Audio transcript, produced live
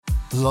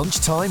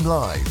Lunchtime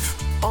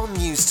Live on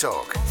News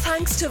Talk.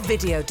 Thanks to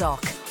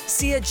VideoDoc.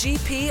 See a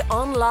GP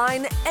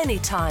online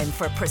anytime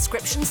for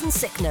prescriptions and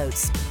sick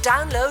notes.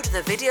 Download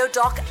the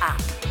VideoDoc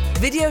app.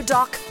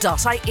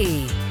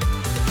 videodoc.ie.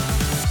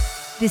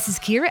 This is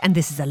Ciara and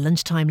this is a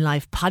Lunchtime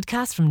Live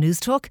podcast from News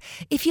Talk.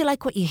 If you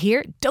like what you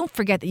hear, don't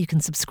forget that you can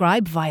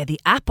subscribe via the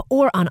app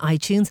or on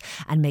iTunes,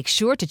 and make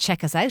sure to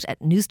check us out at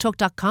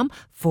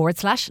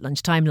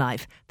newstalk.com/lunchtime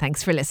live.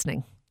 Thanks for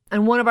listening.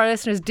 And one of our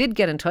listeners did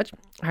get in touch.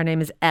 Her name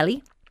is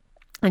Ellie.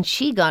 And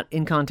she got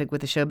in contact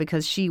with the show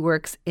because she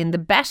works in the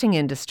betting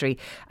industry.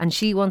 And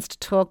she wants to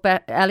talk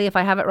about, Ellie, if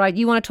I have it right,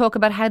 you want to talk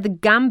about how the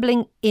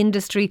gambling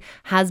industry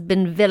has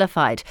been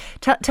vilified.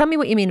 Tell me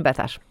what you mean about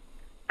that.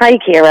 Hi,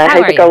 Ciara.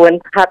 How's it going?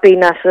 Happy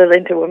National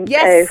Interim.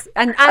 Yes,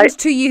 and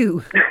to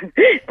you.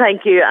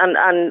 Thank you.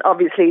 And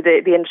obviously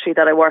the industry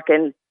that I work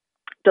in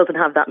doesn't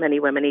have that many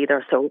women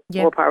either, so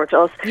more power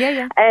to us.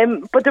 Yeah.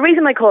 But the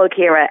reason I called,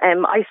 Ciara,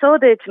 I saw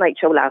the Tonight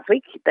Show last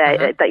week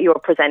that you were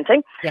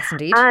presenting. Yes,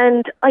 indeed.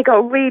 And I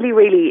got really,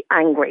 really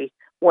angry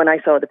when I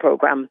saw the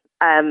programme.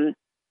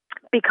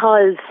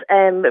 Because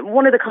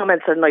one of the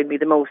comments that annoyed me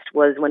the most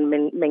was when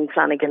Ming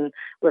Flanagan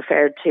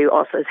referred to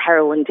us as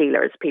heroin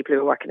dealers, people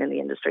who are working in the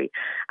industry,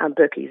 and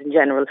bookies in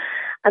general.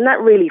 And that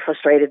really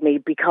frustrated me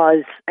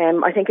because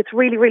I think it's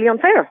really, really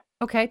unfair.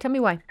 Okay, tell me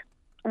why.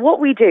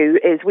 What we do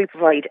is we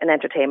provide an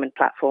entertainment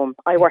platform.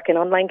 I work in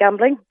online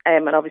gambling,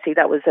 and obviously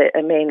that was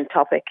a main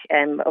topic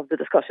of the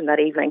discussion that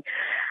evening.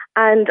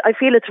 And I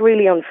feel it's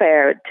really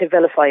unfair to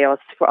vilify us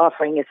for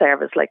offering a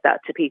service like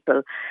that to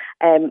people,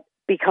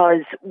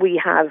 because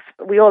we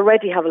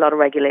already have a lot of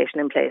regulation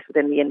in place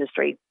within the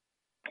industry.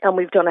 And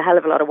we've done a hell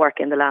of a lot of work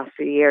in the last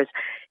few years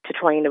to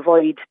try and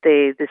avoid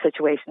the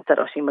situations that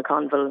Oisin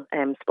McConville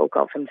spoke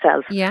of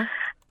himself. Yeah.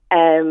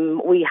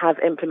 We have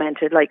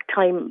implemented like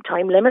time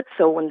limits,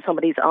 so when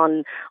somebody's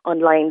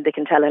online, they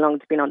can tell how long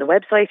it's been on the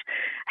website,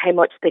 how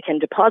much they can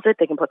deposit.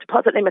 They can put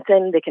deposit limits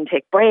in. They can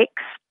take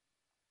breaks.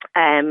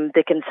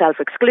 They can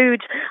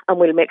self-exclude, and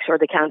we'll make sure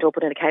they can't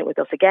open an account with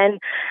us again.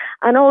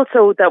 And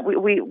also that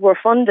we're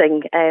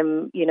funding,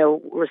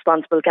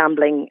 responsible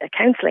gambling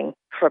counselling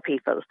for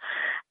people.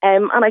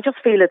 And I just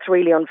feel it's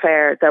really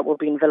unfair that we're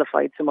being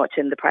vilified so much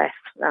in the press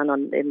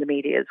and in the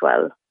media as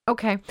well.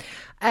 Okay.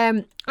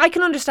 I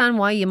can understand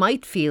why you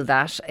might feel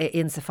that,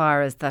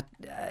 insofar as that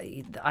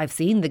I've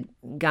seen the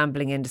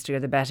gambling industry or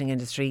the betting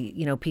industry,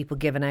 people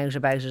giving out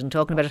about it and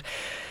talking about it.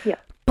 Yeah.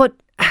 But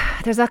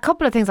there's a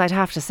couple of things I'd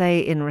have to say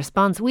in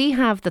response. We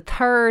have the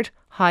third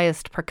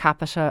highest per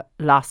capita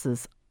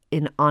losses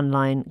in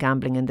online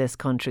gambling in this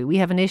country. We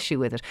have an issue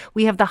with it.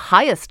 We have the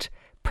highest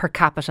per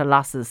capita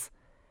losses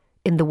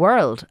in the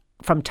world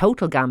from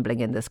total gambling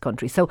in this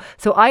country. So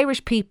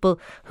Irish people,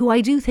 who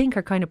I do think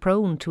are kind of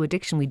prone to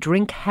addiction, we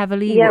drink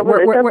heavily. Yeah,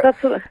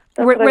 that's what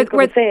I was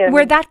going to say.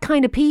 We're that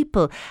kind of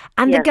people.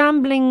 And the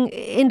gambling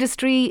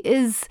industry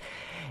is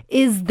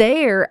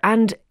there.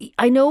 And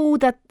I know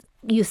that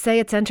you say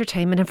it's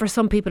entertainment, and for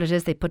some people it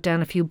is. They put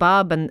down a few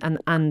bob and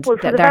for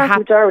the vast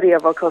majority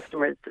of our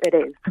customers it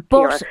is.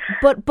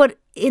 But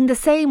in the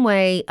same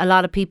way, a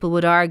lot of people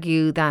would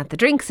argue that the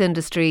drinks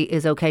industry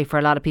is okay for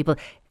a lot of people.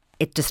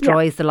 It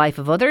destroys the life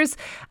of others.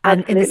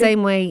 And in the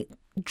same way,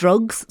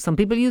 drugs, some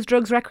people use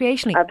drugs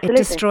recreationally. Absolutely. It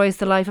destroys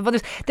the life of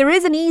others. There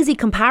is an easy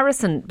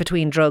comparison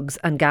between drugs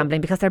and gambling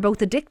because they're both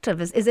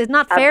addictive. Is it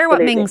not fair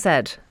what Ming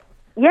said?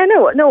 Yeah,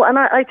 no, and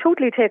I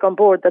totally take on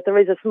board that there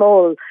is a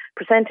small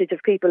percentage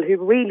of people who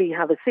really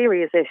have a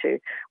serious issue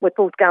with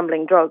both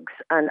gambling, drugs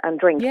and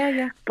drink.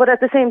 Yeah. But at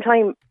the same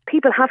time,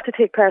 people have to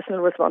take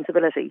personal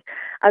responsibility.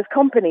 As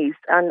companies,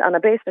 and I'm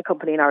based in a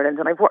company in Ireland,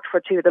 and I've worked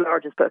for two of the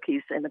largest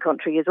bookies in the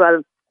country as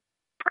well,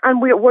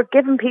 and we're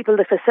giving people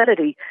the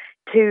facility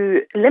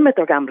to limit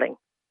their gambling.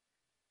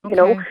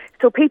 Okay.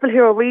 So people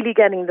who are really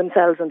getting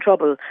themselves in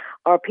trouble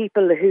are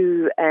people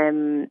who,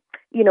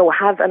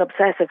 have an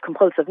obsessive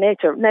compulsive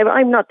nature. Now,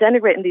 I'm not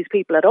denigrating these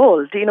people at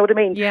all. Do you know what I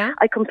mean? Yeah.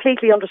 I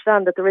completely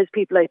understand that there is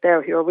people out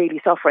there who are really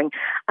suffering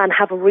and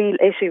have a real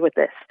issue with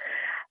this.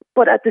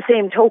 But at the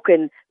same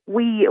token,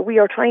 we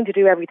are trying to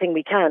do everything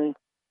we can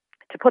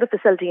to put a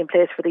facility in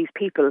place for these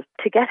people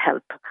to get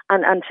help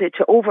and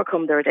to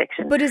overcome their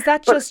addiction. But is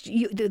that just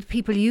you, the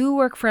people you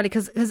work for, Ellie?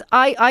 Because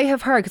I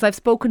have heard, because I've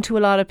spoken to a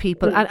lot of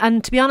people,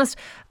 and to be honest,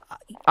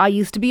 I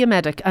used to be a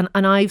medic,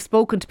 and I've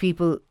spoken to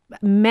people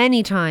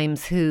many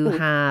times who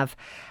have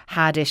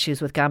had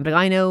issues with gambling.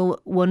 I know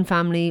one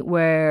family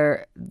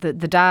where the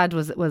dad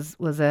was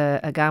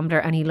a gambler,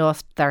 and he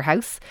lost their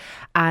house,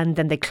 and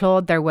then they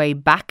clawed their way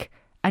back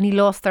and he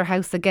lost their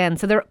house again.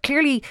 So there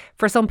clearly,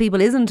 for some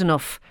people, isn't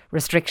enough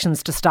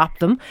restrictions to stop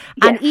them.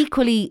 Yes. And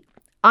equally,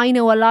 I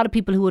know a lot of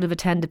people who would have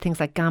attended things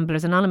like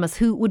Gamblers Anonymous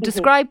who would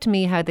describe to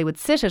me how they would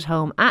sit at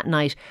home at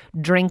night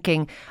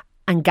drinking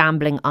and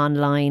gambling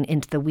online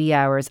into the wee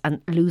hours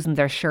and losing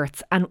their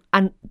shirts. And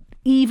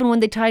even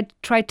when they tried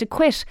to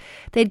quit,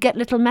 they'd get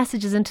little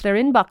messages into their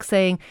inbox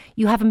saying,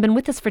 "You haven't been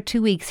with us for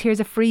 2 weeks, here's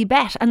a free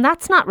bet." And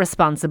that's not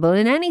responsible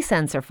in any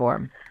sense or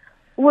form.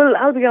 Well,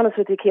 I'll be honest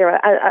with you, Ciara.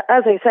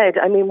 As I said,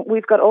 I mean,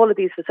 we've got all of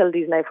these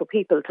facilities now for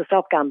people to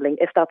stop gambling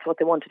if that's what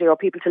they want to do, or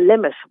people to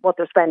limit what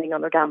they're spending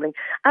on their gambling.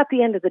 At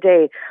the end of the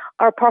day,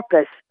 our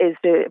purpose is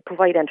to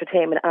provide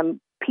entertainment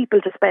and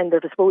people to spend their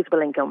disposable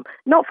income,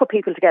 not for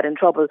people to get in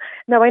trouble.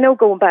 Now, I know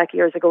going back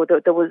years ago,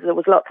 there was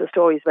lots of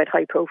stories about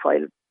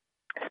high-profile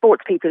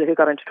sports people who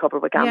got into trouble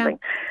with gambling.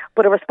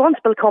 But a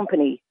responsible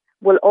company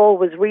will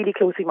always really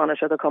closely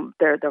monitor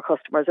their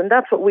customers. And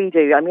that's what we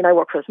do. I mean, I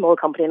work for a small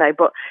company now,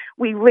 but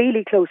we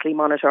really closely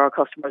monitor our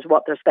customers,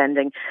 what they're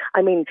spending.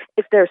 I mean,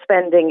 if they're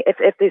spending,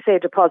 if they say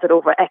deposit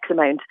over X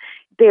amount,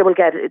 they will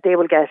get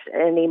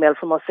an email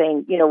from us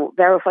saying,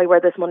 verify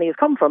where this money has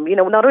come from.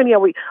 Not only are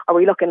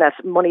we looking at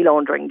money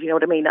laundering, do you know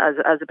what I mean,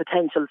 as a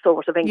potential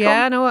source of income.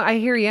 Yeah, no, I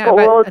hear you. But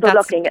we're also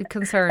looking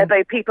concern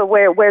about people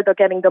where they're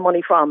getting the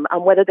money from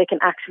and whether they can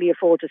actually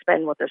afford to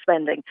spend what they're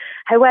spending.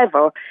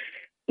 However,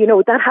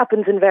 that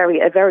happens in a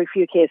very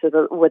few cases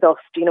with us.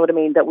 Do you know what I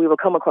mean? That we will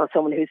come across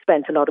someone who's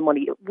spent a lot of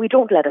money. We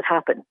don't let it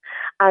happen.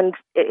 And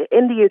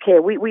in the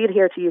UK, we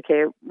adhere to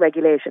UK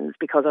regulations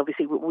because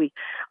obviously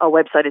our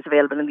website is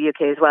available in the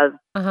UK as well.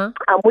 And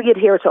we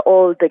adhere to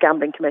all the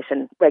Gambling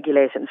Commission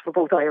regulations for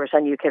both Irish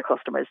and UK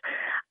customers.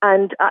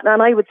 And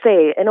I would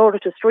say, in order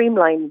to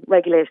streamline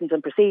regulations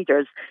and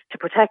procedures to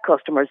protect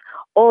customers,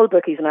 all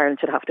bookies in Ireland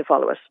should have to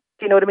follow it.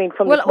 Do you know what I mean?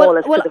 From the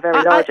smallest to the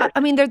very largest. I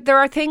mean, there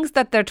are things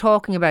that they're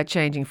talking about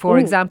changing. For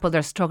example,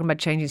 they're talking about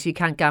changing so you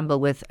can't gamble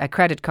with a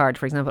credit card,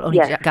 for example, only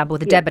gamble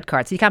with a debit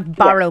card. So you can't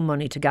borrow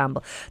money to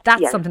gamble.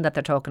 That's something that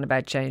they're talking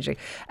about changing.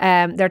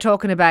 They're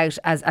talking about,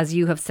 as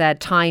you have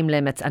said, time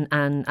limits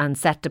and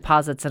set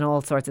deposits and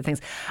all sorts of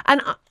things.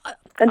 And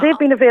they've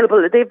been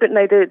available.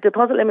 The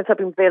deposit limits have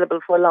been available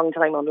for a long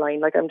time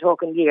online. Like I'm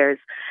talking years.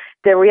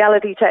 The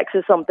reality checks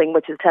is something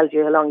which tells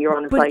you how long you're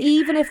on the site. But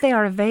even if they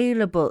are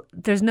available,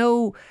 there's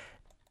no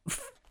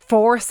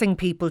forcing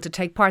people to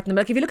take part in them.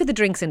 Like if you look at the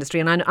drinks industry,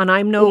 and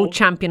I'm no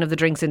champion of the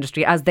drinks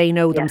industry, as they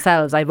know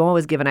themselves, I've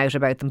always given out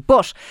about them,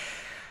 but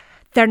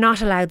they're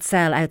not allowed to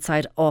sell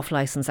outside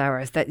off-licence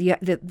hours.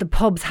 The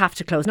pubs have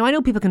to close. Now, I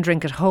know people can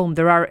drink at home.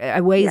 There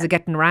are ways of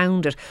getting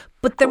around it.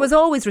 But there was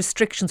always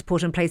restrictions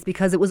put in place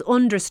because it was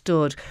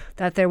understood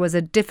that there was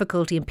a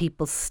difficulty in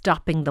people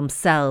stopping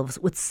themselves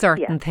with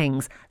certain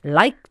things,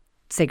 like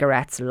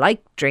cigarettes,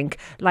 like drink,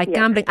 like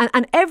gambling.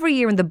 And every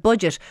year in the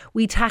budget,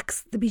 we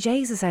tax the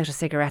bejesus out of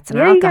cigarettes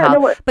and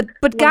alcohol. Yeah,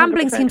 but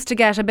gambling 100%. Seems to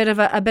get a bit of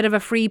a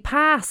free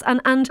pass.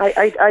 And with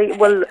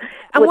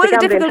the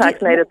gambling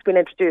tax now that's been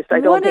introduced,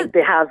 I don't think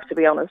they have, to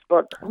be honest.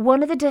 But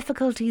one of the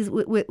difficulties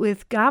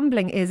with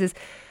gambling is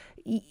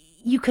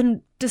you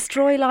can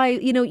destroy life.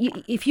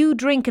 If you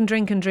drink and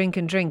drink and drink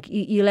and drink,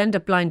 you'll end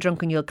up blind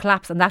drunk and you'll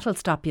collapse, and that'll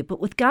stop you. But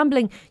with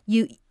gambling,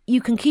 you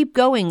can keep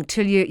going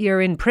till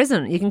you're in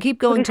prison. You can keep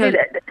going till...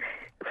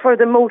 For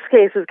the most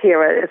cases,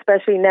 Ciara,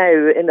 especially now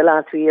in the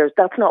last few years,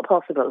 that's not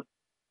possible.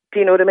 Do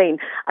you know what I mean?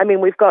 I mean,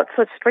 we've got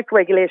such strict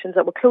regulations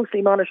that we're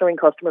closely monitoring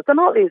customers. They're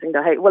not losing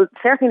their house. Well,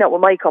 certainly not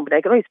with my company.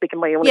 I can only speak in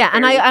my own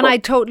experience. And I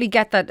totally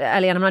get that,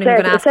 Ellie, and I'm not even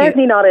going to ask you.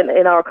 Certainly not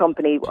in our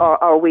company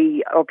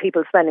are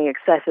people spending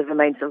excessive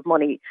amounts of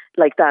money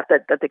like that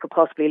they could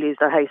possibly lose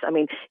their house. I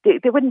mean,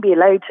 they wouldn't be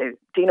allowed to.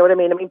 Do you know what I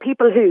mean? I mean,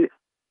 people who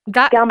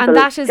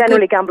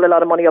generally gamble a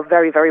lot of money are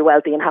very, very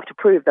wealthy and have to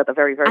prove that they're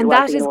very, very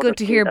wealthy. And that is good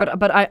to hear,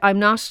 but I'm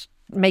not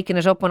making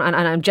it up, and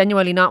I'm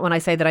genuinely not when I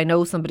say that I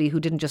know somebody who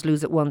didn't just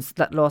lose it once,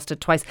 that lost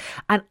it twice.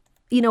 And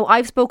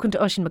I've spoken to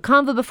Oisín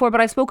McConville before, but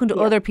I've spoken to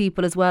other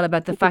people as well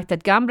about the fact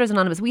that Gamblers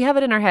Anonymous, we have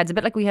it in our heads, a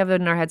bit like we have it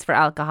in our heads for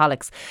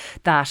alcoholics,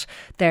 that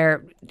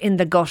they're in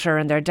the gutter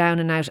and they're down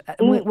and out.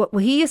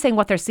 What he is saying,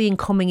 what they're seeing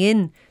coming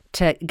in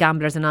to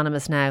Gamblers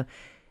Anonymous now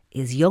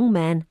is young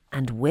men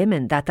and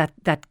women,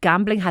 that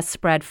gambling has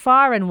spread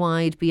far and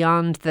wide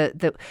beyond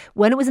the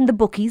when it was in the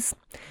bookies.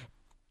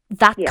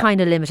 That kind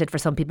of limited for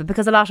some people,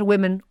 because a lot of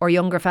women or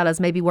younger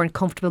fellas maybe weren't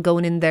comfortable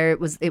going in there. It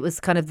was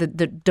kind of the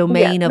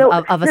domain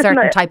of a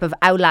certain type of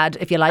outland,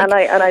 if you like. And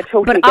I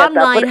totally get that. But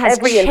online has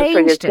every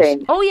industry has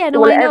changed. Oh yeah,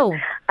 no, I know.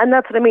 And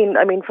that's what I mean.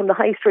 I mean, from the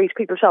high street,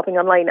 people shopping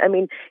online. I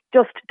mean,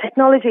 just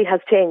technology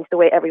has changed the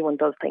way everyone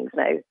does things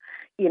now.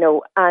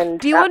 And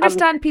do you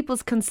understand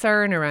people's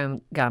concern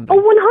around gambling?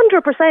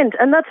 Oh, 100%.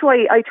 And that's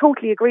why I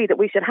totally agree that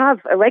we should have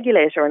a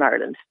regulator in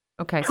Ireland.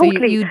 Okay, totally.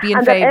 So you'd be in favour.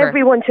 And that favour.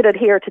 everyone should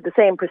adhere to the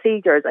same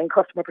procedures and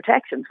customer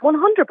protections.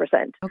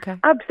 100%. Okay.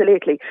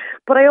 Absolutely.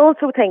 But I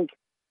also think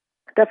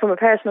that from a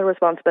personal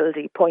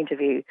responsibility point of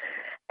view,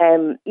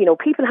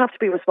 people have to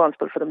be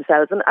responsible for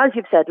themselves. And as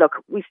you've said, look,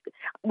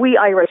 we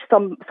Irish,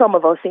 some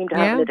of us seem to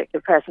have an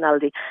addictive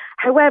personality.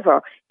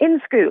 However, in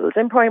schools,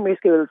 in primary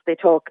schools, they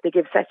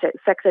give sex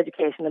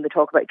education and they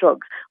talk about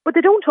drugs, but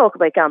they don't talk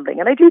about gambling.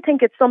 And I do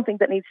think it's something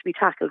that needs to be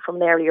tackled from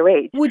an earlier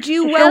age. Would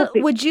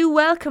you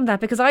welcome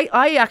that? Because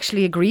I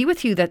actually agree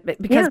with you that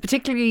because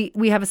particularly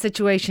we have a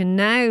situation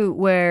now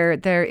where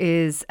there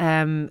is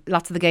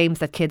lots of the games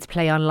that kids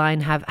play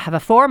online have a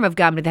form of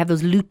gambling. They have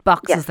those loot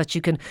boxes that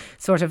you can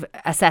sort of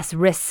assess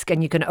risk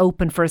and you can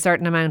open for a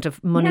certain amount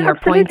of money Yeah, or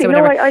points or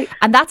absolutely. whatever. No,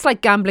 and that's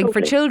like gambling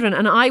for Totally. children.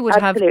 And I would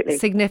Absolutely.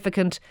 have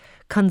significant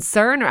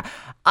concern.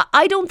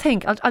 I don't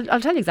think, I'll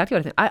tell you exactly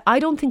what I think. I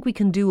don't think we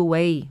can do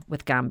away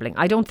with gambling.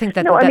 I don't think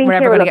that, No, I that mean, we're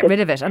ever Ciara, going to look, get rid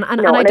of it. And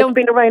no, I don't. it's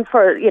been around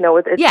for,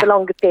 it's the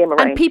longest game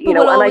around. And people and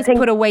will I always think,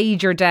 put a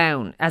wager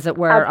down, as it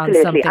were, absolutely.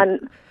 on something.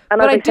 And But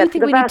as I I do said,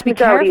 think the we need vast to be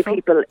majority of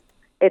careful. people,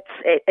 it's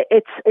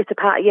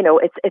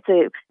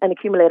an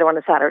accumulator on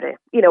a Saturday.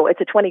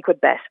 It's a 20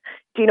 quid bet.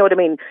 Do you know what I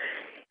mean?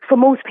 For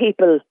most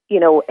people,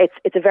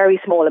 it's a very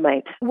small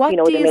amount. What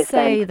do they you may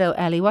say, spend. though,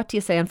 Ellie? What do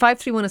you say? And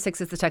 53106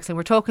 is the text, and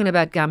we're talking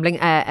about gambling.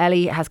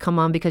 Ellie has come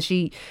on because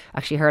she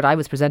actually heard I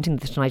was presenting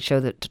the Tonight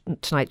Show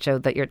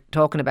that you're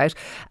talking about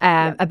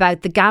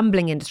the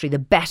gambling industry, the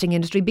betting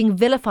industry being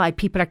vilified.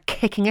 People are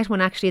kicking it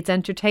when actually it's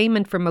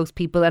entertainment for most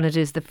people, and it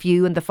is the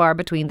few and the far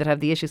between that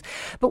have the issues.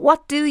 But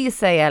what do you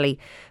say, Ellie?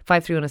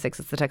 53106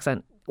 is the text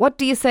line. What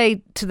do you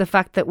say to the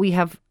fact that we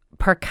have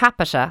per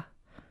capita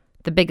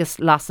the biggest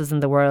losses in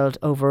the world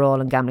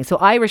overall in gambling? So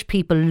Irish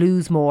people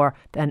lose more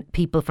than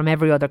people from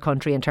every other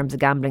country in terms of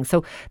gambling.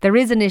 So there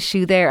is an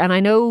issue there. And I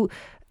know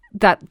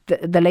that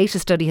the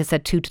latest study has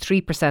said 2 to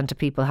 3% of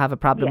people have a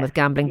problem with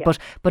gambling,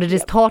 but it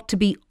is thought to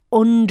be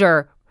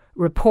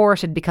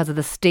under-reported because of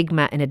the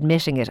stigma in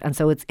admitting it, and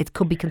so it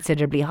could be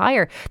considerably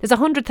higher. There's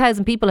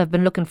 100,000 people have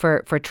been looking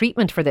for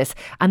treatment for this,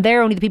 and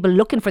they're only the people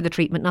looking for the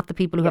treatment, not the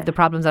people who have the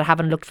problems that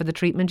haven't looked for the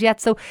treatment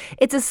yet. So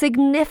it's a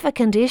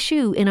significant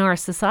issue in our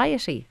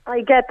society.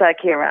 I get that,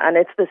 Ciara, and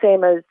it's the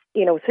same as,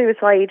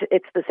 suicide,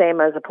 it's the same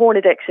as a porn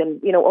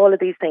addiction. All of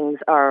these things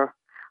are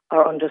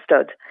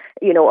understood,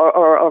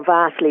 or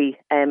vastly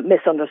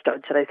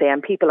misunderstood, should I say,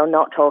 and people are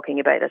not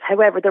talking about it.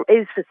 However, there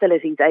is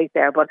facilities out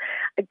there, but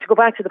to go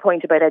back to the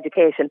point about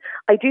education,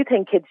 I do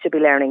think kids should be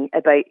learning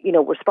about,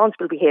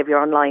 responsible behaviour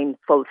online,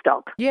 full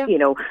stop,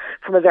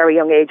 from a very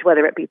young age,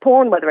 whether it be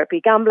porn, whether it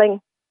be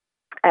gambling.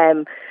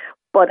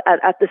 But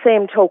at the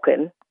same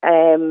token,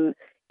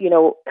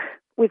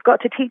 we've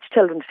got to teach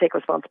children to take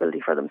responsibility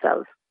for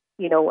themselves,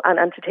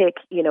 and to take,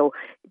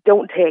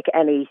 don't take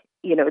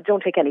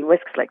any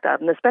risks like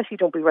that, and especially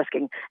don't be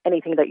risking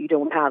anything that you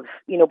don't have,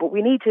 but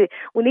we need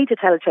to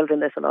tell children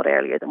this a lot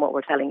earlier than what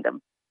we're telling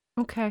them.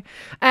 Okay.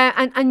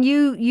 And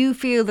you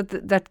feel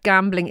that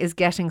gambling is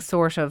getting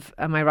sort of,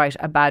 am I right,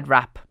 a bad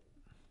rap?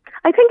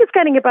 I think it's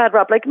getting a bad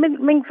rap. Like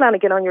Ming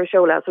Flanagan on your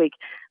show last week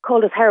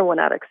called us heroin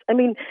addicts. I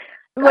mean,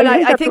 well,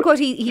 I think what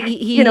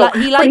he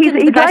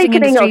likened the betting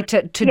industry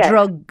to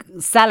drug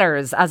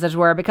sellers, as it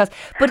were,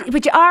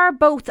 but you are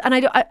both, and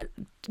I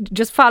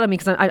just follow me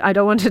because I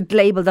don't want to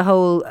label the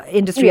whole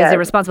industry as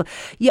irresponsible.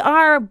 You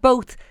are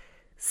both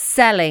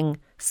selling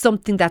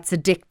something that's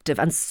addictive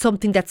and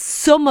something that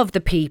some of the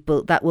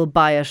people that will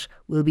buy it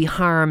will be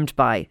harmed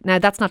by. Now,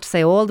 that's not to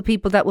say all the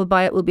people that will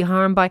buy it will be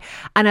harmed by,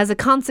 and as a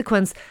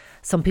consequence,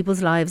 some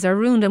people's lives are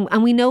ruined,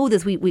 and we know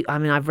this.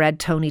 I've read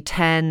Tony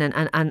 10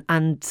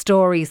 and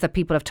stories that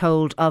people have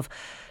told of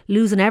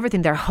losing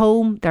everything, their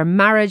home, their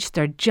marriage,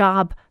 their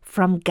job,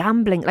 from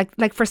gambling.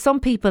 Like for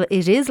some people,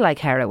 it is like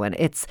heroin.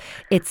 It's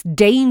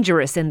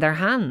dangerous in their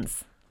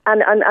hands.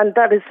 And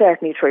that is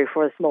certainly true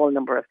for a small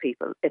number of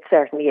people. It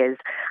certainly is.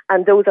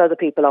 And those are the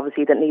people,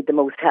 obviously, that need the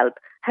most help.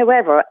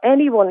 However,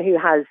 anyone who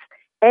has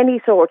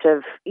any sort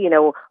of,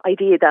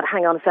 idea that,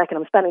 hang on a second,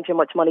 I'm spending too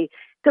much money,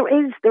 there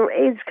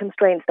is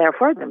constraints there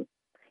for them.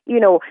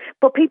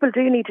 But people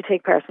do need to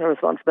take personal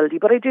responsibility.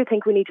 But I do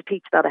think we need to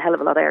teach that a hell of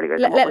a lot earlier.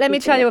 Let me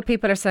tell you what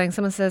people are saying.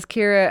 Someone says,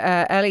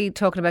 Ciara, Ellie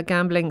talking about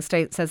gambling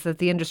says that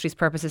the industry's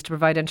purpose is to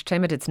provide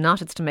entertainment. It's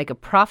not. It's to make a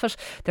profit.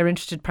 They're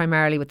interested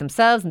primarily with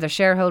themselves and their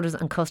shareholders,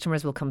 and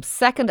customers will come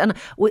second. And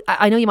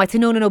I know you might say,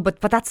 no, but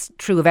that's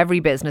true of every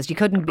business. You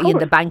couldn't be in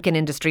the banking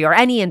industry or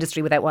any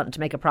industry without wanting to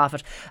make a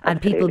profit. And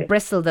people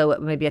bristle, though,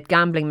 maybe at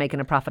gambling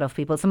making a profit off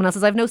people. Someone else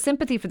says, I've no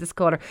sympathy for this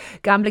caller.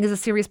 Gambling is a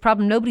serious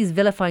problem. Nobody's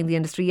vilifying the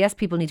industry. Yes,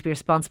 people need to be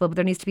responsible, but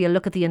there needs to be a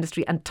look at the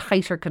industry and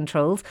tighter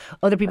controls.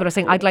 Other people are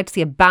saying, I'd like to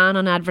see a ban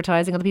on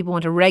advertising. Other people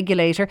want a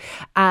regulator.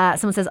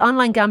 Someone says,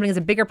 online gambling is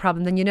a bigger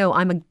problem than you know.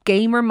 I'm a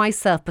gamer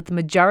myself, but the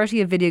majority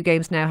of video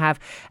games now have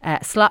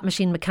slot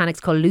machine mechanics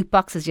called loot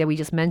boxes. Yeah, we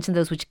just mentioned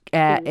those, which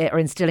are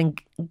instilling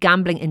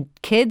gambling in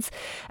kids.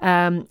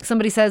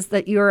 Somebody says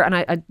that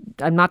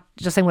I'm not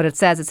just saying what it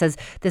says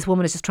this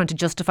woman is just trying to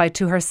justify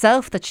to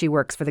herself that she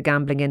works for the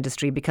gambling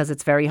industry because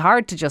it's very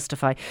hard to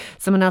justify.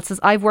 Someone else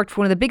says, I've worked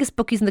for one of the biggest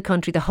bookies in the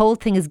country. The whole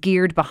thing is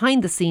geared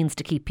behind the scenes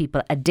to keep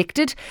people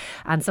addicted.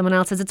 And someone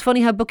else says, it's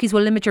funny how bookies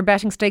will limit your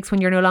betting stakes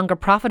when you're no longer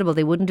profitable.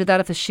 They wouldn't do that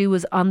if the shoe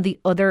was on the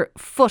other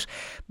foot.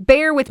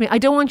 Bear with me. I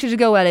don't want you to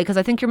go, Ellie, because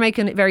I think you're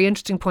making very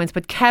interesting points,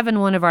 but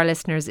Kevin, one of our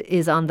listeners,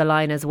 is on the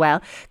line as well.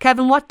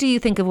 Kevin, what do you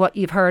think of what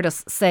you've heard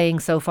us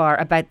saying so far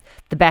about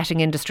the betting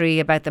industry,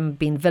 about them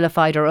being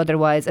vilified or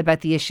otherwise,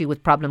 about the issue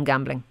with problem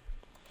gambling?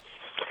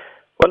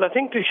 Well, I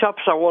think the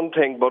shops are one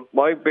thing, but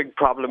my big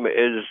problem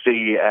is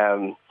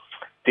the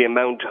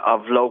amount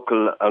of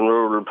local and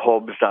rural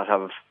pubs that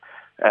have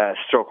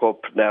struck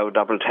up now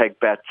that will take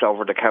bets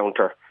over the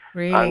counter.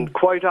 Really? And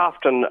quite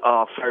often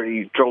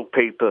very drunk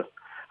people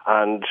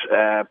and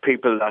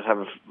people that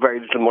have very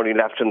little money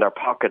left in their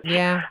pockets.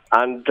 Yeah.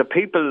 And the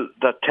people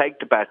that take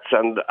the bets,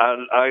 and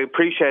I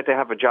appreciate they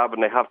have a job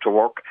and they have to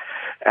work,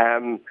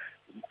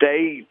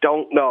 they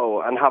don't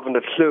know and haven't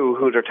a clue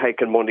who they're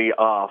taking money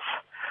off.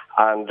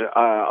 And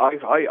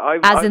I've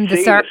in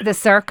the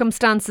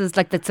circumstances,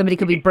 like that somebody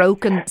could be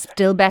broke and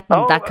still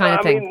betting, that kind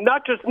of thing. I mean,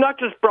 not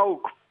just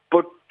broke,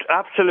 but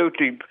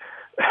absolutely,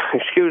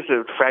 excuse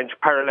the French,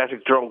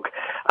 paralytic drunk.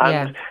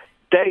 And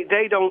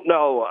they don't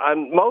know.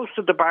 And most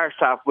of the bar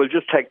staff will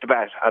just take the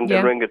bet and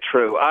they'll ring it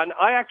through. And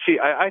I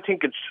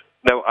think it's,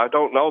 now I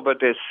don't know about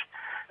this.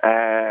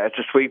 It's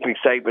a sweeping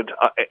statement.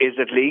 Is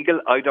it legal?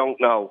 I don't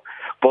know.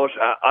 But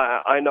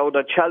I know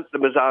that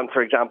Cheltenham is on,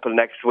 for example,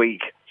 next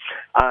week.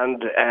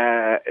 And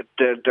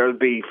there'll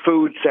be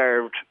food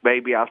served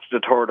maybe after the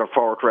third or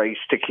fourth race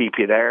to keep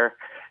you there.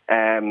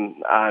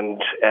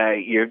 And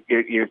you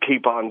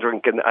keep on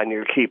drinking and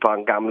you keep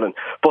on gambling.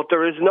 But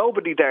there is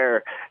nobody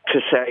there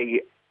to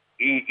say,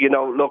 you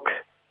know, look,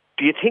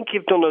 do you think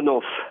you've done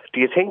enough?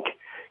 Do you think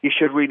you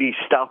should really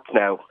stop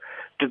now?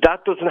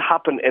 That doesn't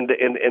happen in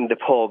the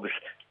pubs.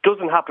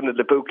 Doesn't happen in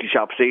the bookie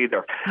shops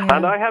either. Yeah.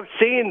 And I have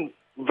seen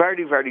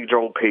very, very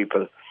drunk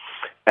people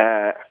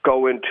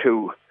go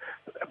into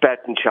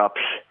betting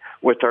shops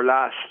with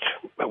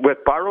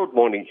borrowed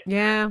money.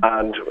 Yeah.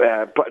 And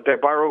they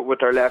borrow with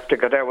their left, they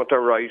go down with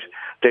their right,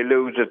 they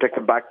lose it, they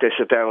come back, they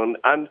sit down.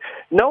 And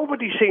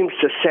nobody seems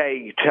to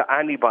say to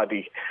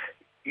anybody,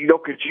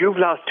 look, you've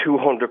lost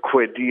 200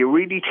 quid. Do you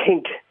really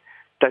think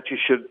that you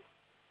should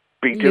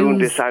be doing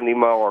this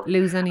anymore?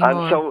 Lose anymore.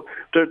 And so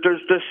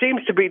there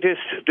seems to be this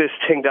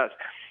thing that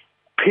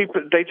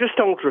people, they just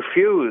don't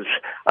refuse.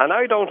 And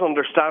I don't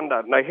understand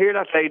that. And I hear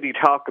that lady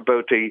talk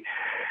about the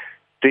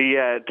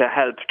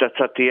help that's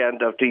at the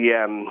end of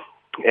the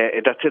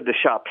that's in the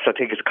shops. I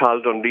think it's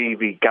called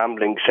Dunleavy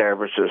Gambling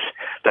Services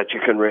that you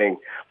can ring.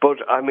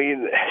 But I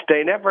mean,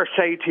 they never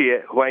say to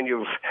you when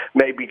you've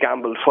maybe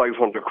gambled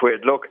 500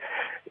 quid, look,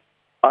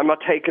 I'm not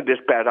taking this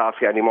bet off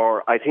you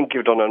anymore. I think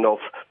you've done enough,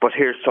 but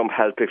here's some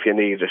help if you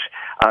need it,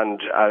 and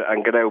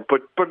get out.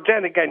 But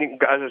then again,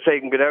 as I say,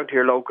 you can go down to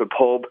your local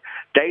pub.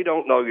 They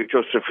don't know you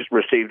just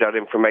received that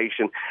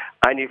information,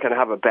 and you can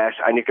have a bet,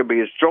 and you can be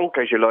as drunk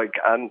as you like,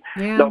 and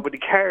nobody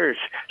cares.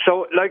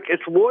 So, like,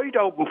 it's wide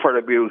open for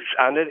abuse,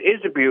 and it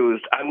is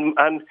abused,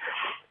 and.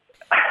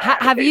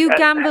 Have you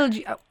gambled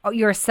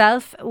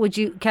yourself? Would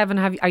you, Kevin?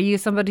 Are you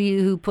somebody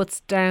who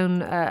puts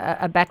down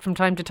a bet from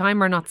time to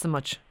time, or not so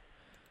much?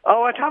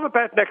 Oh, I'd have a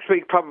bet next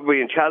week, probably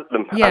in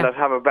Cheltenham, and I'd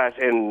have a bet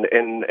in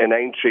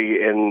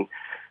Aintree in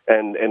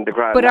the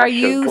Grand. But National. Are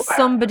you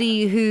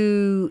somebody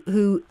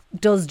who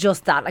does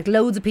just that? Like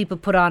loads of people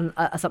put on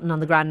something on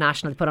the Grand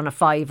National, put on a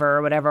fiver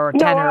or whatever, or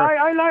tenner.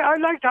 No, I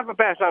like to have a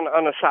bet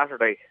on a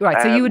Saturday.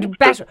 Right, so you would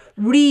bet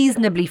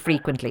reasonably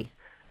frequently.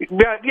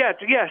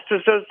 Yes.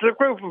 There's a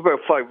group of about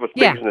 5 of us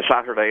on a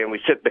Saturday, and we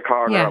sit in the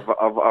corner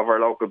of our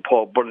local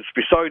pub, but it's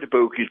beside the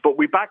bookies. But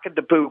we back in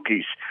the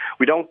bookies.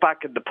 We don't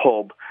back in the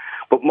pub.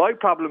 But my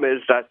problem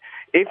is that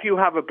if you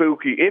have a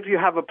bookie, if you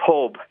have a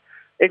bookies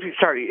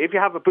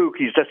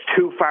that's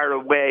too far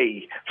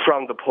away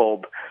from the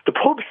pub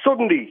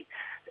suddenly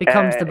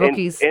becomes the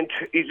bookies. And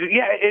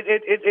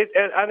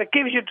it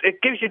gives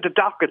you the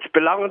dockets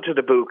belonging to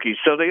the bookies,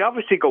 so they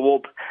obviously go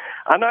up.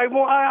 And I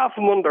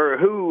often wonder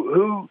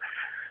who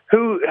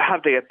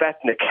have they a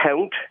betting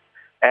account?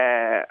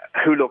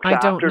 Who looks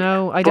after?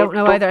 I don't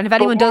know either. And if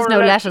anyone does know,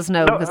 let us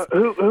know.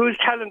 Who's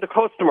telling the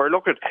customer,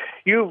 look,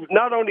 you've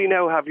not only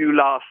now have you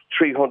lost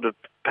 £300,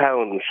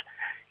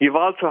 you've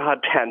also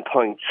had 10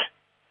 points.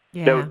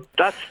 Yeah. Now,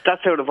 that's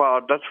out of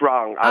order. That's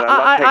wrong. And I'm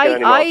not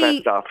taking any more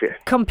bets off you.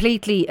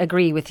 Completely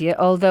agree with you.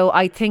 Although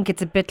I think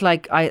it's a bit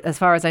like, as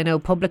far as I know,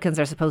 publicans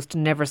are supposed to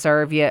never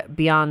serve you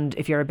beyond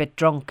if you're a bit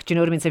drunk. Do you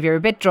know what I mean? So if you're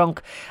a bit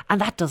drunk, and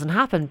that doesn't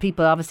happen,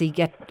 people obviously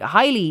get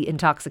highly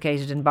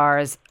intoxicated in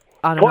bars.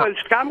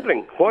 Whilst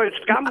gambling.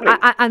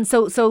 And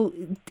so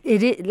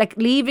it is like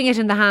leaving it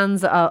in the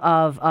hands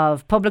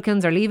of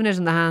publicans or leaving it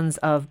in the hands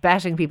of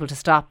betting people to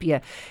stop you.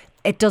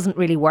 It doesn't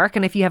really work.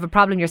 And if you have a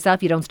problem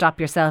yourself, you don't stop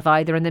yourself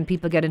either. And then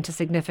people get into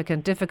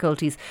significant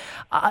difficulties.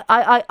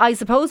 I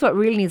suppose what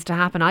really needs to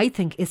happen, I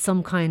think, is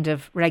some kind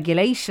of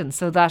regulation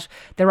so that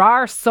there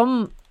are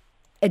some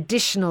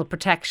additional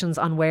protections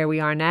on where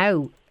we are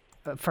now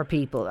for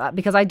people,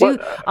 because I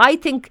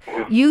think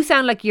you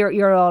sound like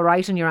you're all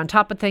right and you're on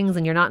top of things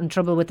and you're not in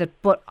trouble with it,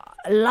 but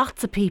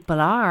lots of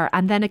people are,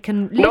 and then it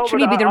can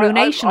literally be the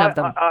ruination of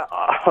them.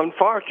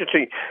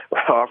 Unfortunately,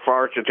 I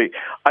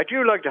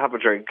do like to have a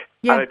drink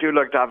and I do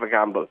like to have a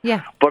gamble.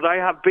 Yeah. But I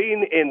have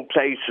been in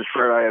places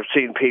where I have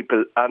seen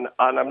people and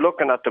I'm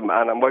looking at them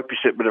and I might be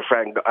sitting with a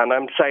friend and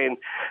I'm saying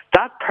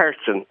that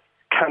person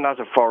cannot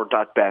afford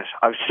that bet.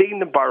 I've seen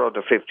them borrow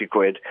the 50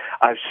 quid.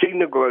 I've seen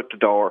them go out the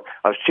door.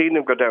 I've seen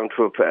them go down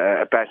to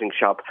a betting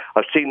shop.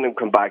 I've seen them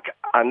come back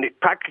and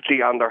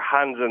practically on their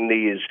hands and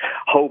knees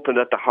hoping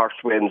that the horse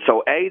wins.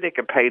 So A, they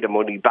can pay the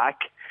money back,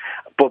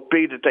 but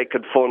B, that they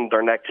could fund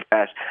their next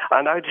bet.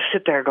 And I just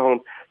sit there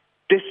going,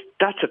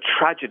 that's a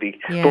tragedy.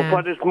 Yeah. But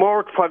what is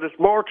more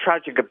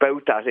tragic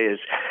about that is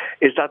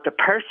that the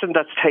person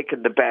that's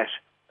taken the bet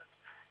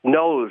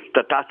knows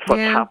that that's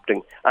what's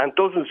happening and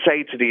doesn't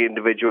say to the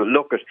individual,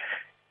 look,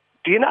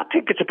 do you not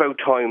think it's about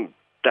time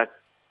that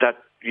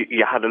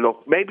you had a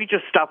look? Maybe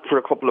just stop for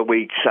a couple of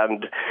weeks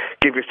and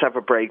give yourself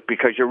a break,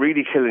 because you're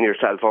really killing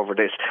yourself over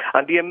this.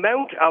 And the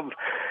amount of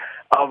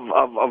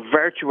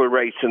virtual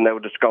racing now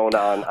that's going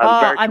on,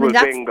 and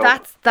virtual bingo.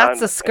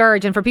 That's a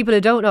scourge. And for people who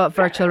don't know what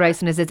virtual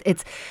racing is,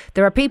 it's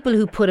there are people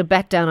who put a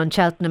bet down on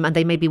Cheltenham and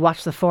they maybe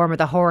watch the form of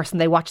the horse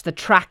and they watch the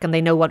track and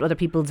they know what other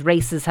people's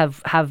races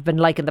have been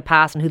like in the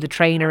past and who the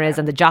trainer is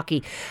and the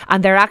jockey,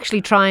 and they're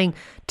actually trying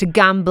to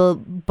gamble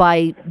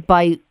by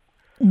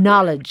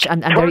knowledge.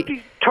 And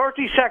 30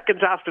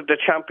 seconds after the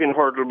champion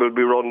hurdle will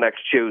be run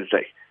next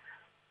Tuesday.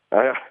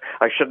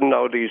 I shouldn't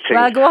know these things.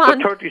 Well, go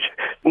on.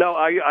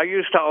 I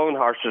used to own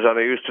horses and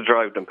I used to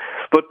drive them.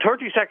 But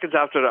 30 seconds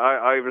after,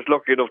 I was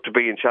lucky enough to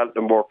be in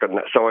Cheltenham working,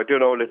 so I do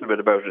know a little bit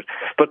about it.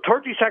 But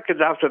 30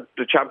 seconds after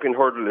the champion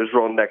hurdle is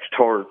run next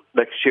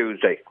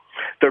Tuesday,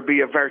 there'll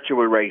be a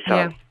virtual race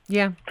on.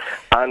 Yeah.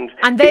 And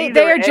they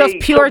are just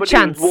pure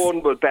chance. Somebody who's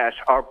won will bet,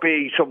 or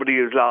B, somebody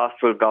who's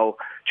lost will go,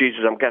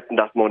 Jesus, I'm getting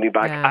that money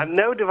back. Yeah. And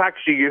now they've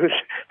actually used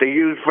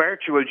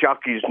virtual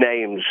jockeys'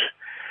 names.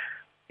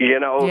 You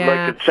know,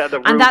 like instead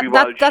of Ruby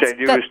Walsh, they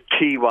use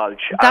T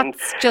Walsh.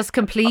 That's just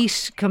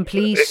complete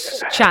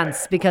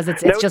chance, because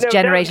it's just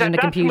generated in a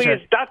computer.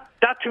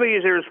 That to me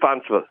is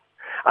irresponsible.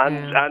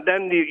 And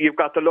then you've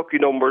got the lucky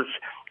numbers,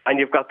 and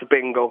you've got the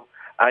bingo,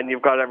 and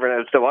you've got everything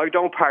else. So I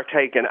don't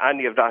partake in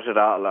any of that at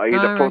all. I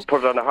either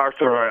put it on a horse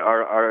or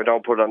I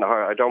don't put it on a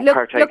horse. I don't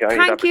partake in any of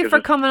that. Thank you for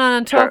coming on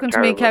and talking to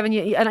me, Kevin.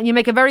 You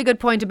make a very good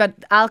point about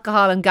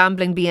alcohol and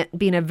gambling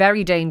being a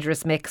very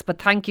dangerous mix.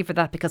 But thank you for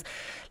that, because,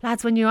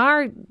 lads, when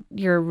your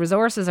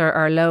resources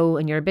are low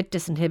and you're a bit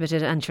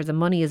disinhibited and sure the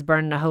money is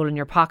burning a hole in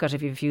your pocket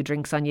if you have a few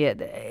drinks on you,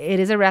 it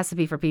is a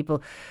recipe for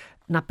people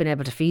not being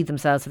able to feed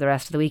themselves for the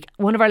rest of the week.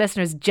 One of our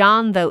listeners,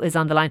 John, though, is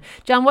on the line.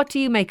 John, what do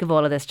you make of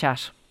all of this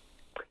chat?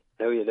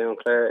 How are you doing,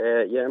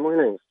 Claire? My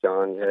name's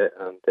John, and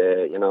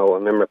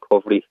I'm in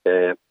recovery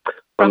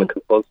from a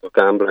compulsive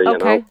gambler,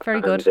 Okay,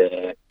 very good.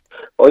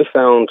 I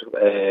found,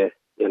 when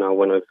I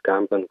was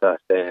gambling,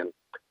 that there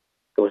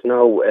was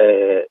no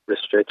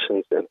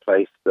restrictions in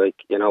place. Like,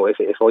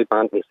 if I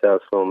banned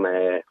myself from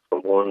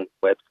one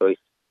website,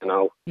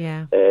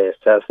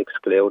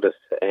 self-excluded,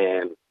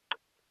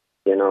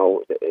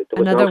 another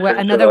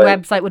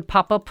website would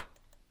pop up.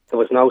 There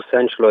was no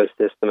centralised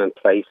system in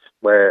place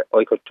where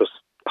I could just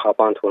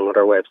hop onto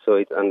another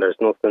website and there's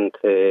nothing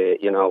to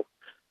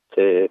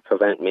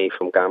prevent me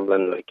from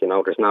gambling. Like,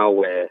 there's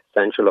no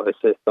centralised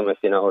system, if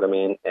you know what I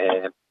mean.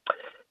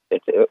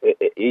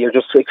 You're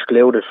just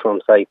excluded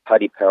from, say,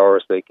 Paddy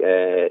Powers, like,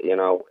 if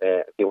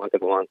you want to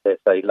go on to,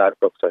 say,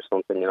 Ladbrokes or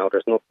something,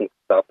 there's nothing to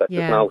stop that.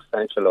 There's no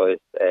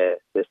centralised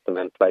system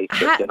in place.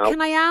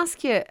 Can I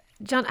ask you,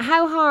 John,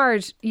 how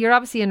hard, you're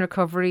obviously in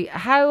recovery,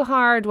 how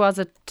hard was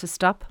it to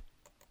stop?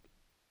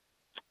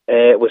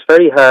 It was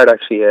very hard,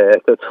 actually.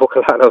 It took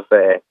a lot of,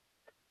 a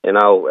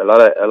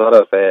lot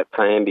of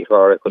pain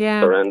before I could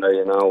surrender.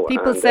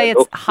 People say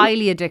it's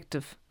highly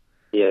addictive.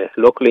 Yeah,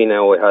 luckily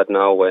now I had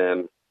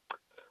no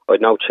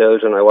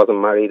children. I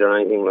wasn't married or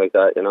anything like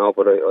that,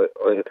 But I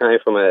came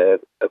from a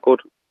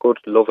good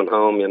loving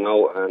home, and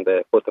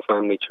put the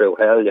family through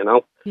hell,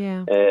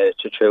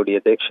 through the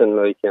addiction,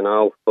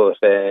 But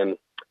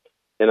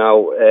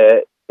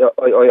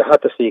I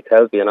had to seek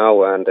help,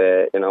 and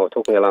it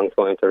took me a long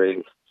time to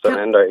really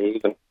surrender.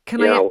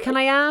 Can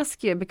I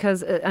ask you,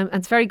 because and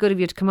it's very good of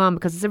you to come on,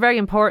 because it's a very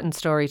important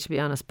story, to be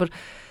honest. But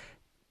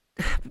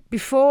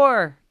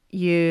before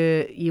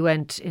you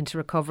went into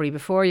recovery,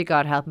 before you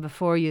got help, and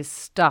before you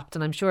stopped,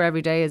 and I'm sure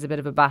every day is a bit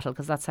of a battle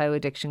because that's how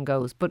addiction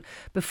goes. But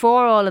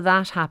before all of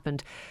that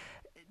happened,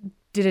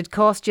 did it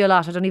cost you a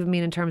lot? I don't even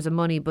mean in terms of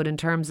money, but in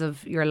terms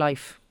of your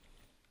life.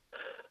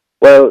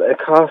 Well, it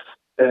cost.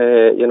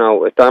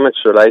 It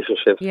damaged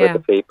relationships with the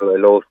people I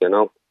love.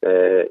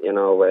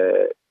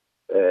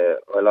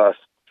 I lost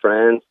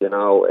friends. I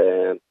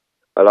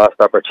lost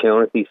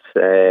opportunities.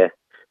 I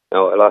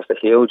lost a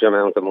huge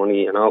amount of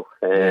money.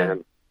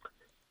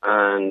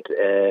 And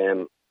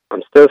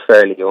I'm still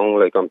fairly young.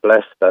 Like, I'm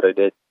blessed that I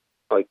did.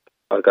 I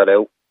got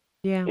out.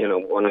 Yeah.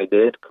 When I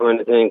did, kind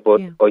of thing.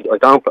 But I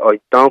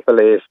don't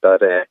believe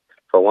that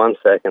for 1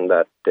 second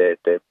that the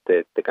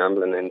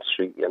gambling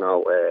industry,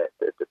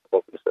 the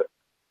public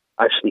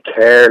actually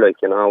care,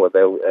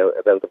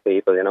 about the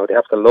people. They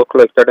have to look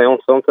like they're doing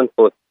something,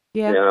 but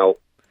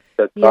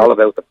it's all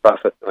about the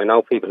profit. I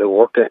know people who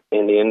work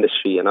in the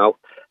industry, and I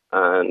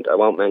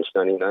won't mention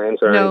any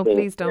names or anything. No,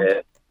 please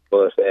don't.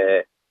 But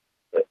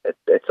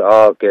it's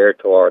all geared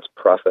towards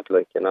profit,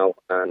 and I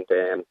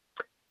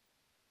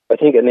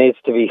think it needs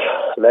to be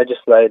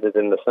legislated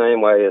in the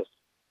same way as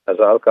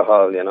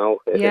alcohol.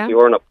 If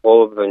you're in a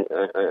pub and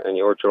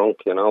you're drunk,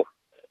 you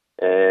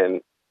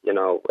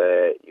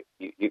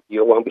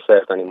won't be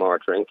served any more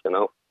drink.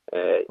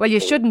 Well, you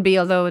shouldn't be,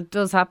 although it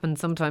does happen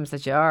sometimes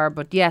that you are.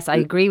 But yes, I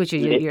agree with you.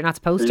 You're not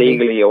supposed to be.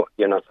 Legally,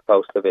 you're not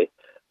supposed to be.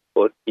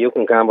 But you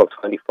can gamble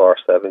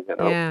 24/7,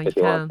 if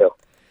you want to.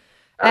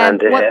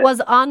 And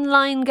was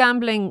online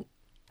gambling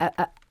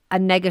a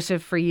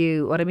negative for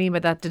you? What I mean by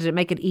that, did it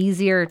make it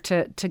easier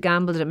to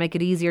gamble? Did it make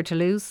it easier to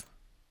lose?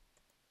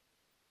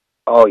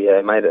 Oh yeah,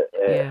 it made it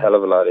a hell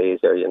of a lot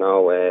easier.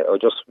 I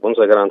just once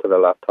I got onto the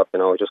laptop,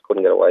 I just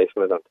couldn't get away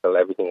from it until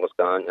everything was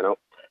gone.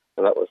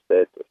 And that was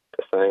the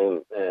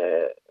same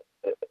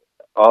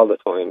all the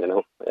time.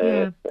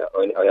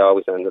 I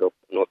always ended up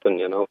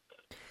nothing.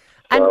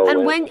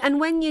 And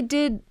when you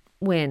did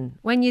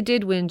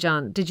win,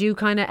 John, did you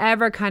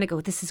ever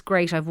go, this is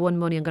great, I've won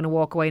money, I'm going to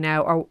walk away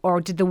now? Or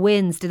did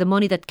the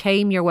money that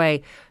came your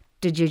way,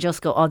 did you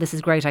just go, oh, this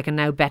is great, I can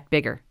now bet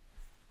bigger?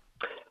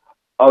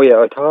 Oh yeah,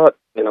 I thought,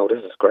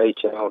 this is great,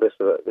 this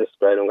is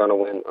great, I'm going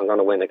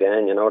to win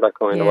again, that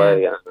kind of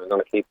way. Yeah, I'm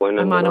going to keep winning.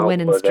 I'm on a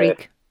winning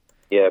streak.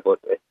 But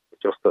it's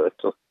just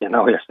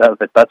yourself,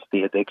 that's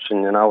the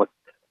addiction,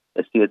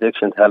 it's the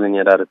addiction telling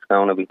you that it's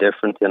going to be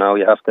different,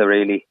 you have to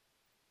really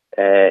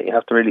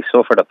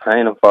suffer the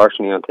pain,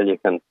 unfortunately, until you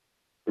can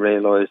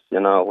realise,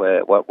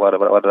 what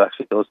it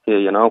actually does to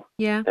you,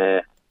 Yeah.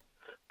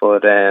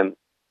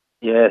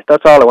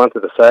 That's all I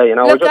wanted to say.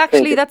 Look,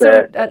 actually, that's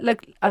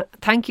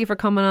thank you for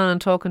coming on and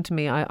talking to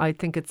me. I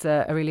think it's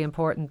a really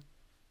important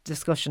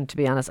discussion, to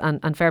be honest,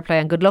 and fair play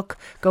and good luck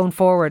going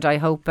forward. I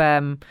hope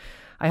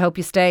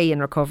you stay in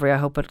recovery. I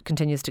hope it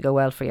continues to go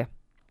well for you.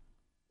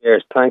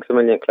 Cheers. Thanks a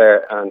million,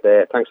 Claire, and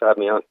thanks for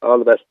having me on. All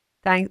the best.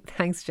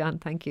 Thanks, John.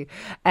 Thank you.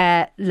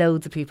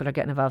 Loads of people are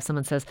getting involved.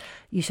 Someone says,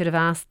 you should have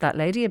asked that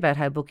lady about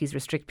how bookies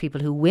restrict people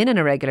who win on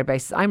a regular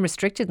basis. I'm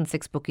restricted in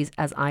 6 bookies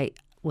as I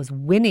was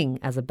winning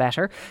as a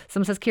bettor.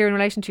 Someone says, Ciara, in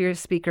relation to your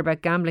speaker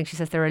about gambling, she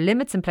says there are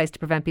limits in place to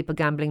prevent people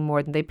gambling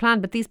more than they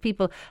plan, but these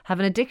people have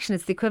an addiction.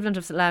 It's the equivalent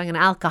of allowing an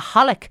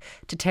alcoholic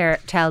to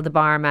tell the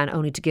barman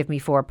only to give me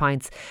 4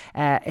 pints.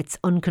 It's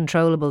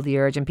uncontrollable, the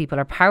urge, and people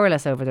are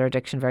powerless over their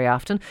addiction very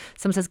often.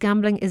 Someone says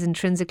gambling is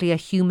intrinsically a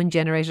human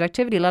generated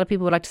activity. A lot of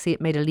people would like to see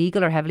it made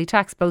illegal or heavily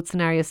taxed. Both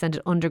scenarios send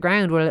it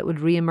underground where it would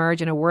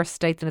re-emerge in a worse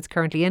state than it's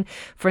currently in.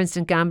 For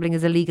instance, gambling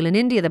is illegal in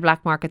India. The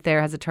black market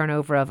there has a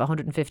turnover of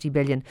 150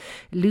 billion.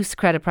 Loose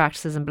credit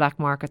practices and black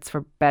markets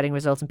for betting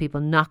results in people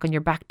knock on your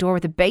back door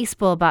with a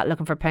baseball bat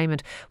looking for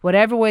payment.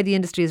 Whatever way the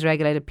industry is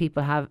regulated,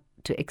 people have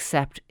to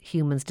accept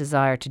humans'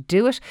 desire to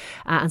do it.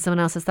 And someone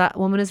else says that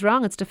woman is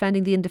wrong. It's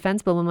defending the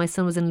indefensible. When my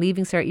son was in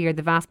Leaving Cert year,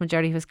 the vast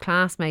majority of his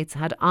classmates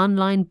had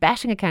online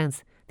betting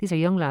accounts. These are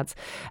young lads.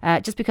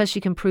 Just because she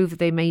can prove that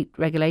they meet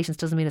regulations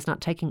doesn't mean it's not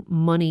taking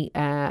money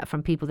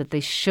from people that they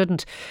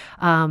shouldn't.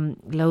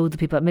 Loads of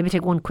people. Maybe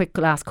take one quick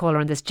last caller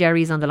on this.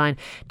 Jerry's on the line.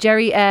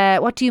 Jerry,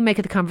 what do you make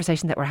of the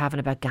conversation that we're having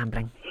about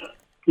gambling?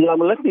 Yeah,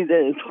 well, let me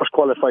first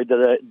qualify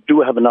that I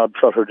do have an odd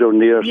flutter during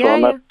the year, so I'm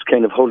not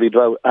kind of wholly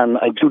drought, and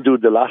I do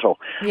the lotto.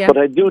 Yeah. But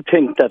I do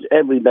think that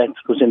every bet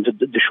goes into,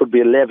 there should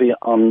be a levy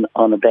on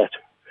a bet,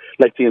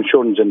 like the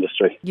insurance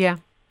industry. Yeah,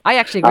 I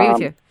actually agree with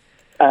you.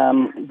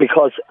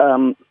 Because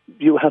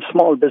you have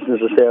small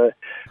businesses there.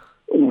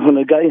 When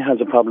a guy has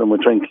a problem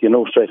with drink, you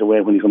know straight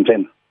away when he comes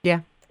in.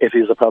 Yeah. If he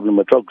has a problem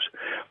with drugs.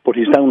 But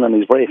he's down on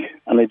his break,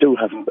 and I do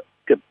have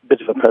a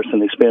bit of a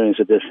personal experience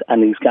of this,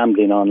 and he's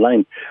gambling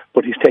online,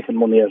 but he's taking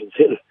money out of the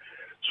till.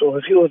 So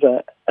if you have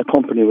a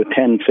company with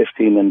 10,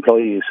 15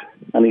 employees,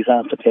 and he's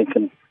after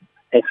taking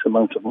X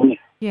amount of money,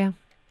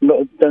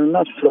 no, they're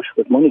not flush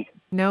with money.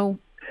 No.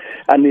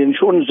 And the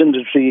insurance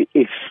industry,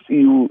 if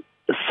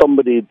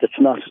somebody that's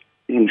not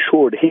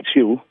insured hits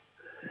you,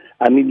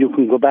 I mean, you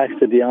can go back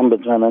to the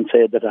ombudsman and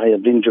say that I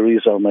have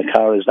injuries or my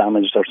car is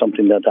damaged or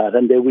something like that,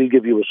 and they will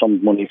give you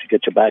some money to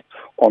get you back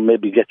or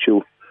maybe get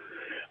you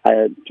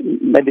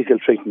medical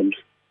treatment.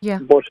 Yeah.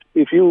 But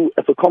if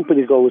a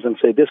company goes and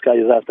say, this guy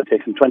is after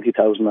taking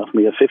 20,000 off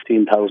me or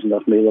 15,000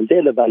 off me, well,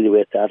 they'll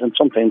evaluate that, and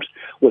sometimes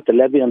with the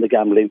levy on the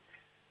gambling,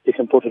 they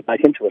can put it back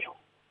into it.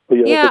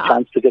 You have a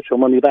chance to get your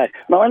money back.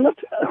 No, I'm not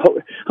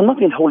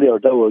being holy or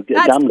dour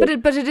gambling.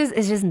 But it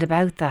isn't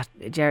about that,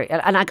 Jerry.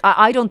 And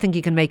I don't think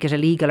you can make it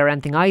illegal or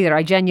anything either.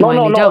 I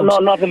genuinely don't. No,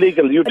 not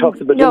illegal. You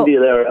talked about India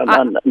there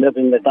and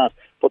everything like that.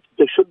 But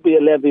there should be a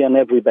levy on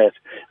every bet.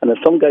 And if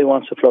some guy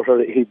wants to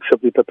flutter, he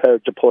should be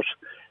prepared to put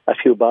a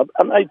few bob.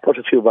 And I'd put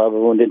a few bob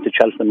around into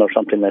Cheltenham or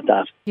something like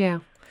that. Yeah.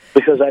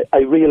 Because I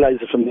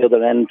realise it from the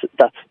other end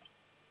that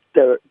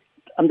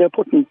they're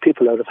putting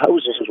people out of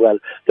houses as well.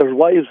 There's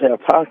wives there,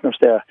 partners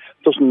there,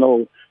 doesn't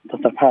know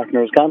that their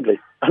partner is gambling.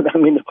 I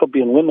mean, it could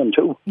be in women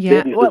too.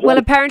 Yeah, well,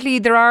 apparently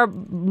there are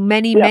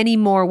many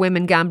more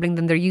women gambling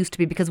than there used to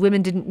be, because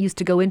women didn't used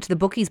to go into the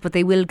bookies, but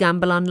they will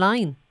gamble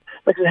online.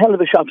 Like a hell of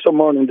a shop some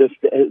morning, the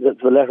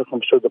letter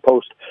comes through the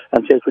post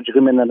and says, could you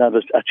come in and have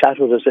a chat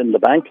with us in the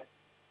bank?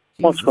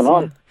 Jesus, what's going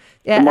on?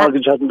 Yeah, the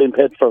mortgage hasn't been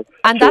paid for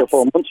 3 or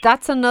 4 months.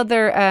 That's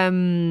another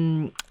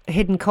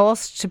hidden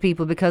cost to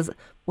people, because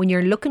when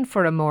you're looking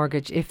for a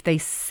mortgage, if they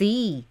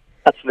see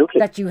Absolutely.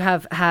 that you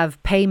have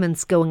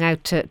payments going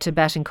out to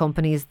betting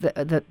companies.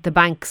 The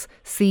banks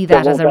see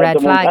that as a red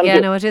flag. Yeah,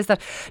 no, it is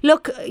that.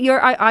 Look,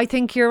 I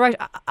think you're right.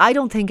 I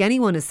don't think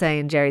anyone is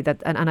saying, Jerry,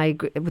 that, and I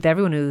agree with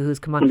everyone who's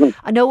come on.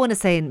 Mm-hmm. No one is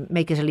saying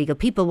make it illegal.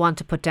 People want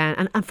to put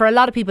down, and for a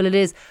lot of people it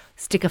is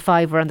stick a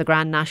fiver on the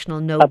Grand National,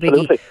 no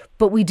Absolutely. biggie.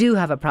 But we do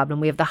have a problem.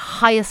 We have the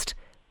highest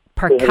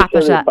per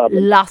capita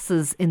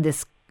losses in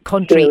this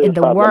country, in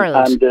the world.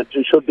 And there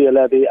should be a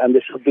levy, and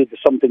there should be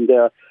something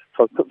there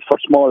for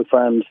small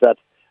firms that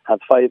have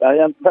 5. I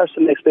have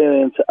personal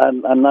experience,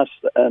 and I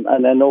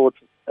know it's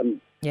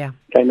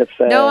kind of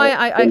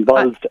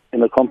involved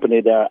in a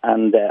company there,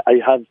 and I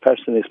have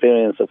personal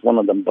experience of one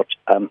of them, but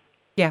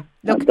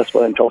look, that's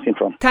what I'm talking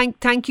from.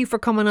 Thank you for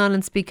coming on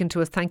and speaking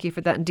to us. Thank you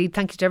for that indeed.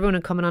 Thank you to everyone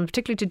who coming on,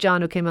 particularly to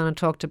John, who came on and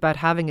talked about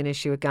having an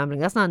issue with gambling.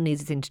 That's not an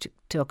easy thing to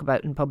talk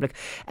about in public.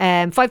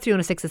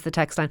 53106 is the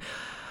text line.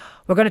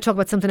 We're going to talk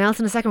about something else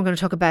in a second. We're going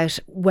to talk about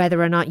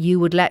whether or not you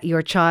would let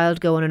your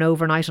child go on an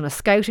overnight on a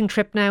scouting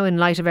trip now in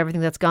light of everything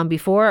that's gone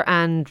before,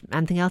 and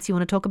anything else you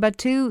want to talk about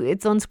too.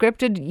 It's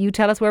unscripted. You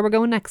tell us where we're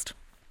going next.